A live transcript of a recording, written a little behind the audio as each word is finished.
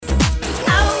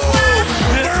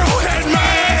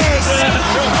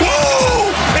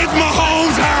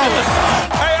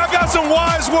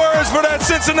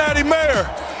that Cincinnati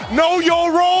mayor. Know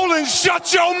your role and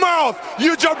shut your mouth,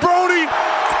 you jabroni.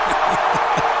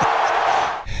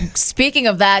 Speaking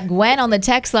of that, Gwen on the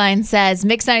text line says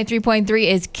Mix 93.3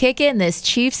 is kicking this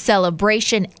Chiefs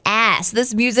celebration ass.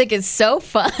 This music is so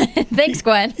fun. Thanks,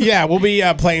 Gwen. Yeah, we'll be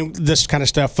playing this kind of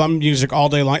stuff, fun music all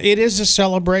day long. It is a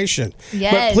celebration.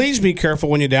 Yes. But please be careful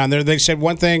when you're down there. They said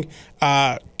one thing,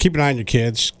 keep an eye on your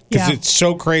kids because it's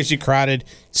so crazy crowded.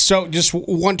 So just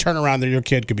one turnaround there, your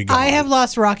kid could be gone. I have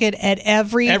lost Rocket at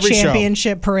every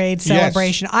championship parade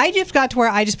celebration. Yes. I just got to where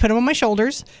I just put him on my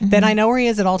shoulders. Then I know where he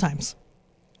is at all times.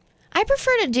 I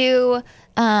prefer to do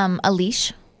a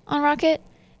leash on Rocket,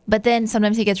 but then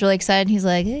sometimes he gets really excited and he's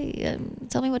like, hey,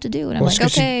 tell me what to do. And I'm like,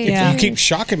 okay. You keep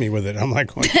shocking me with it. I'm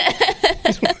like,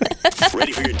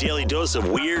 ready for your daily dose of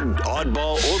weird,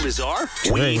 oddball, or bizarre?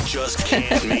 We just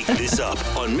can't make this up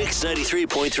on Mix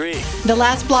 93.3. The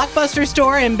last Blockbuster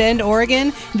store in Bend,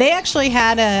 Oregon, they actually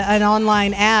had an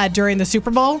online ad during the Super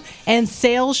Bowl, and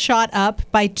sales shot up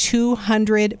by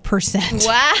 200%.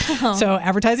 Wow. So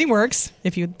advertising works.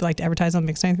 If you'd like to advertise on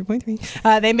Mix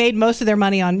 93.3. They made most of their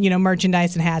money on,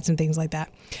 merchandise and hats and things like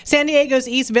that. San Diego's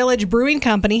East Village Brewing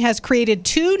Company has created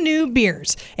 2 new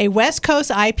beers, a West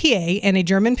Coast IPA and a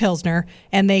German Pilsner,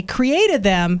 and they created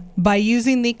them by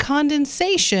using the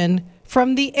condensation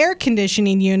from the air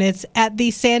conditioning units at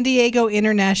the San Diego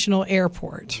International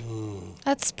Airport.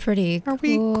 That's pretty cool. Are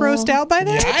we grossed out by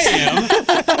that?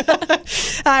 Yeah,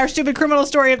 I am. Our stupid criminal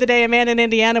story of the day. A man in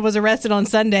Indiana was arrested on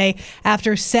Sunday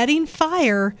after setting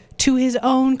fire to his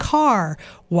own car.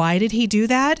 Why did he do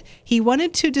that? He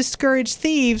wanted to discourage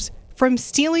thieves from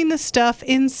stealing the stuff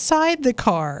inside the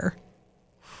car.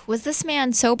 Was this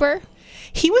man sober?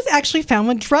 He was actually found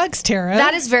with drugs, Tara.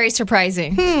 That is very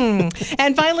surprising.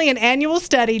 And finally, an annual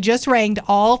study just ranked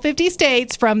all 50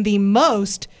 states from the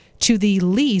most to the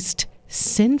least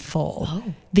sinful. Oh.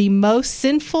 The most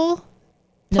sinful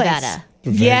place. Nevada.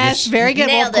 Vegas. Yes, very good.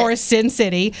 Well, Nailed of course, Sin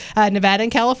City, Nevada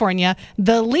and California.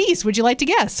 The least, would you like to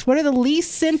guess? What are the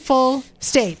least sinful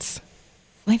states?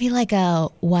 Maybe like a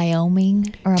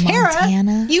Wyoming or a Tara,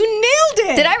 Montana. you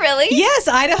nailed it. Did I really? Yes,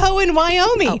 Idaho and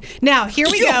Wyoming. Oh. Now, here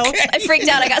we go. Okay? I freaked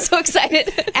out. I got so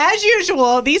excited. As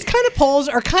usual, these kind of polls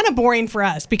are kind of boring for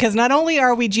us because not only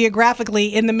are we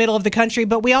geographically in the middle of the country,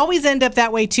 but we always end up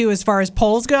that way too as far as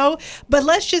polls go. But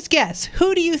let's just guess.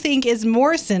 Who do you think is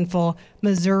more sinful,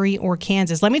 Missouri or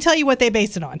Kansas? Let me tell you what they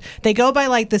base it on. They go by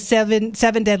like the seven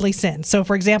deadly sins. So,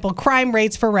 for example, crime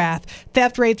rates for wrath,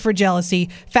 theft rates for jealousy,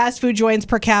 fast food joints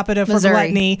per capita for Missouri.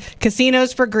 gluttony,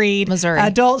 casinos for greed, Missouri.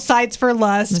 adult sites for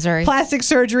lust, Missouri. plastic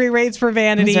surgery rates for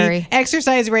vanity, Missouri.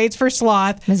 exercise rates for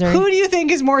sloth. Missouri. Who do you think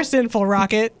is more sinful,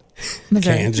 Rocket?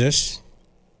 Missouri. Kansas.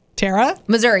 Tara?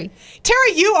 Missouri.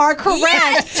 Tara, you are correct.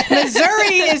 Yes!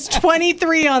 Missouri is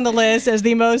 23 on the list as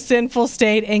the most sinful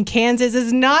state, and Kansas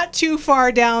is not too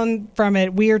far down from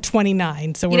it. We are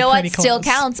 29, so we're You know pretty what? close. Still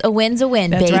counts. A win's a win,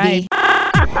 That's baby. right.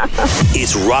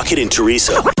 It's Rocket and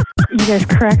Teresa You guys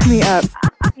crack me up.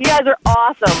 You guys are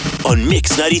awesome. on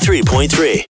Mix 93.3.